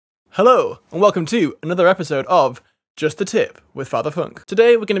Hello, and welcome to another episode of Just the Tip with Father Funk.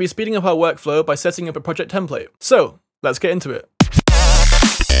 Today we're going to be speeding up our workflow by setting up a project template. So, let's get into it.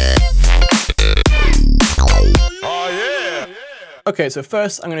 Okay, so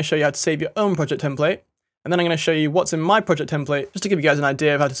first I'm going to show you how to save your own project template, and then I'm going to show you what's in my project template, just to give you guys an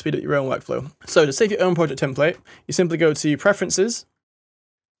idea of how to speed up your own workflow. So to save your own project template, you simply go to Preferences,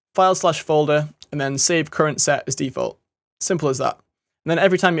 File/Folder, and then Save Current Set as default. Simple as that. And then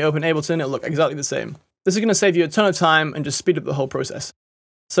every time you open Ableton, it'll look exactly the same. This is going to save you a ton of time and just speed up the whole process.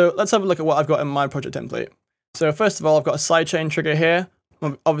 So let's have a look at what I've got in my project template. So first of all, I've got a sidechain trigger here.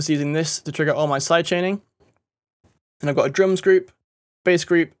 I'm obviously using this to trigger all my sidechaining. And I've got a drums group, bass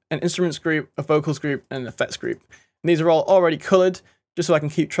group, an instruments group, a vocals group, and an effects group. And these are all already colored, just so I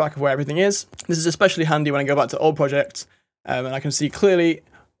can keep track of where everything is. This is especially handy when I go back to old projects, and I can see clearly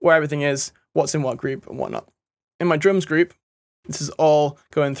where everything is, what's in what group, and whatnot. In my drums group, this is all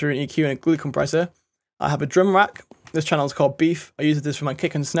going through an EQ and a glue compressor. I have a drum rack. This channel is called Beef. I use this for my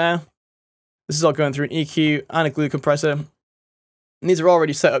kick and snare. This is all going through an EQ and a glue compressor. And these are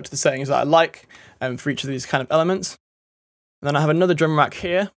already set up to the settings that I like for each of these kind of elements. And then I have another drum rack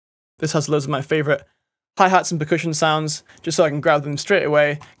here. This has loads of my favorite hi-hats and percussion sounds, just so I can grab them straight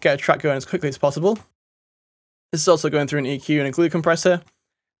away, get a track going as quickly as possible. This is also going through an EQ and a glue compressor.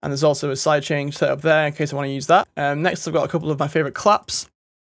 And there's also a sidechain set up there in case I want to use that. Next, I've got a couple of my favorite claps.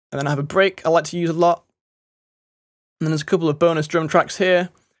 And then I have a break I like to use a lot. And then there's a couple of bonus drum tracks here,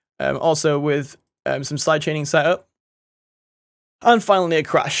 also with some sidechaining set up. And finally, a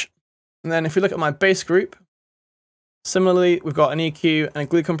crash. And then if we look at my bass group, similarly, we've got an EQ and a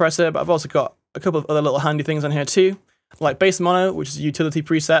glue compressor, but I've also got a couple of other little handy things on here too, like bass mono, which is a utility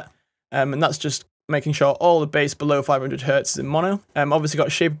preset, and that's just making sure all the bass below 500 Hz is in mono. Obviously got a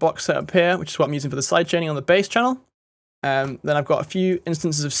shape box set up here, which is what I'm using for the sidechaining on the bass channel. Then I've got a few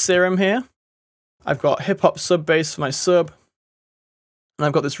instances of Serum here. I've got hip hop sub bass for my sub. And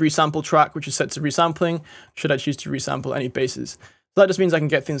I've got this resample track, which is set to resampling, should I choose to resample any basses. So that just means I can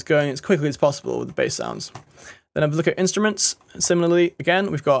get things going as quickly as possible with the bass sounds. Then I've looked at instruments. Similarly,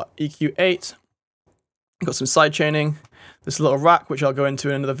 again, we've got EQ8. We've got some sidechaining. This little rack, which I'll go into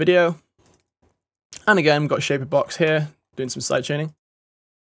in another video. And again, we've got a shaper box here, doing some sidechaining.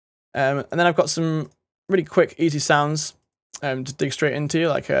 And then I've got some really quick, easy sounds to dig straight into,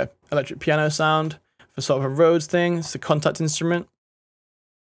 like a electric piano sound for sort of a Rhodes thing. It's a contact instrument.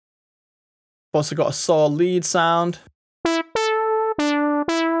 I've also got a saw lead sound.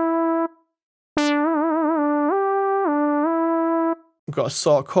 We've got a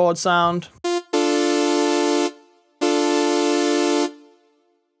saw chord sound.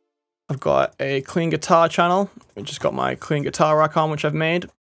 I've got a clean guitar channel, which has got my clean guitar rack on, which I've made,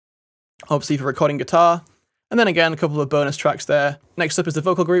 obviously for recording guitar. And then again, a couple of bonus tracks there. Next up is the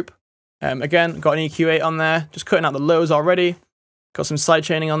vocal group. Again, got an EQ8 on there, just cutting out the lows already. Got some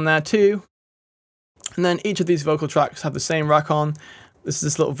sidechaining on there too. And then each of these vocal tracks have the same rack on. This is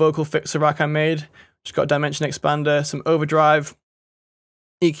this little vocal fixer rack I made. Just got a dimension expander, some overdrive,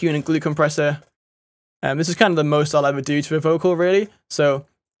 EQ and a glue compressor. This is kind of the most I'll ever do to a vocal, really. So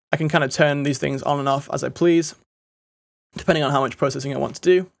I can kind of turn these things on and off as I please, depending on how much processing I want to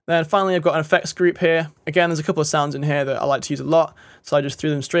do. Then finally, I've got an effects group here. Again, there's a couple of sounds in here that I like to use a lot, so I just threw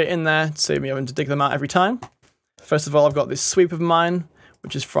them straight in there to save me having to dig them out every time. First of all, I've got this sweep of mine,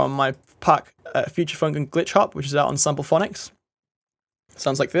 which is from my pack Future Funk and Glitch Hop, which is out on Sample Phonics.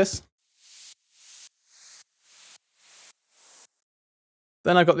 Sounds like this.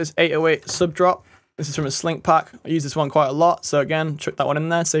 Then I've got this 808 sub drop. This is from a Slink pack. I use this one quite a lot, so again, chuck that one in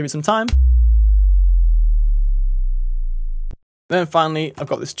there, save you some time. Then finally, I've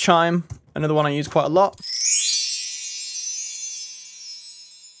got this chime, another one I use quite a lot.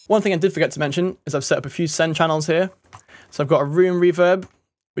 One thing I did forget to mention is I've set up a few send channels here. So I've got a room reverb,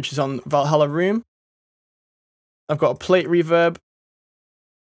 which is on Valhalla Room. I've got a plate reverb,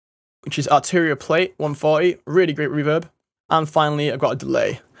 which is Arturia Plate 140, really great reverb. And finally, I've got a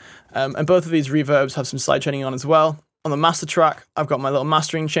delay. And both of these reverbs have some sidechaining on as well. On the master track, I've got my little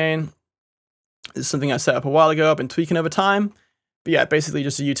mastering chain. This is something I set up a while ago. I've been tweaking over time. But yeah, basically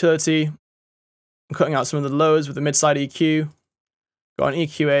just a utility. I'm cutting out some of the lows with the mid-side EQ. Got an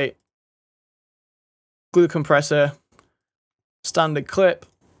EQ8, glue compressor, standard clip,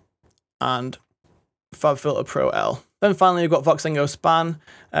 and FabFilter Pro L. Then finally, I've got Voxengo Span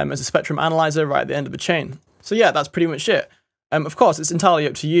as a spectrum analyzer right at the end of the chain. So yeah, that's pretty much it. Of course, it's entirely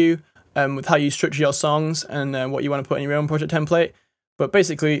up to you with how you structure your songs and what you want to put in your own project template. But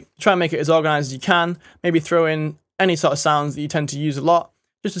basically, try and make it as organized as you can. Maybe throw in any sort of sounds that you tend to use a lot,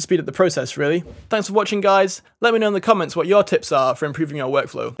 just to speed up the process, really. Thanks for watching, guys. Let me know in the comments what your tips are for improving your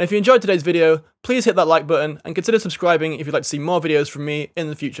workflow. And if you enjoyed today's video, please hit that like button and consider subscribing if you'd like to see more videos from me in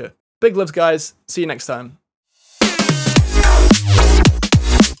the future. Big loves, guys. See you next time.